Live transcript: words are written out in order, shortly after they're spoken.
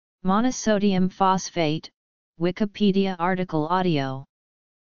Monosodium phosphate, Wikipedia article audio.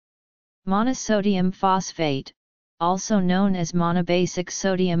 Monosodium phosphate, also known as monobasic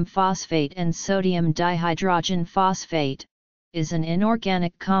sodium phosphate and sodium dihydrogen phosphate, is an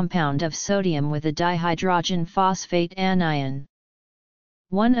inorganic compound of sodium with a dihydrogen phosphate anion.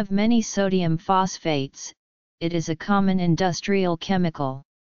 One of many sodium phosphates, it is a common industrial chemical.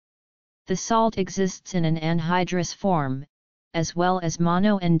 The salt exists in an anhydrous form, as well as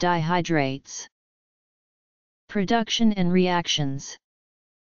mono and dihydrates. Production and reactions.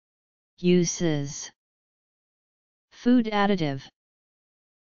 Uses: food additive,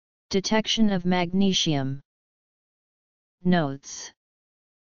 detection of magnesium. Notes: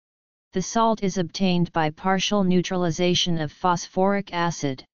 the salt is obtained by partial neutralization of phosphoric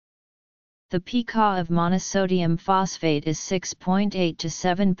acid. The pK of monosodium phosphate is 6.8 to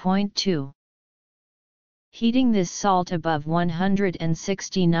 7.2. Heating this salt above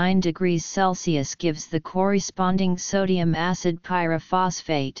 169 degrees Celsius gives the corresponding sodium acid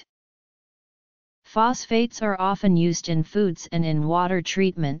pyrophosphate. Phosphates are often used in foods and in water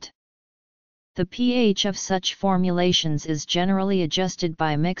treatment. The pH of such formulations is generally adjusted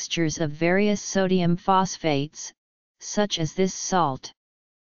by mixtures of various sodium phosphates, such as this salt.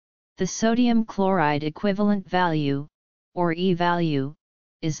 The sodium chloride equivalent value, or E value,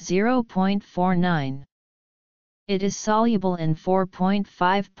 is 0.49. It is soluble in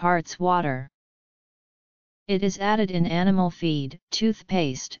 4.5 parts water. It is added in animal feed,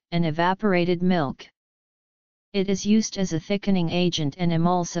 toothpaste, and evaporated milk. It is used as a thickening agent and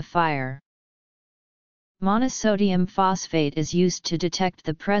emulsifier. Monosodium phosphate is used to detect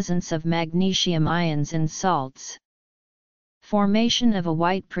the presence of magnesium ions in salts. Formation of a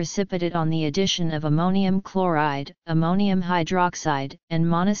white precipitate on the addition of ammonium chloride, ammonium hydroxide, and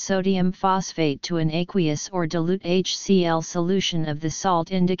monosodium phosphate to an aqueous or dilute HCl solution of the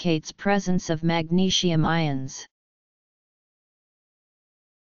salt indicates presence of magnesium ions.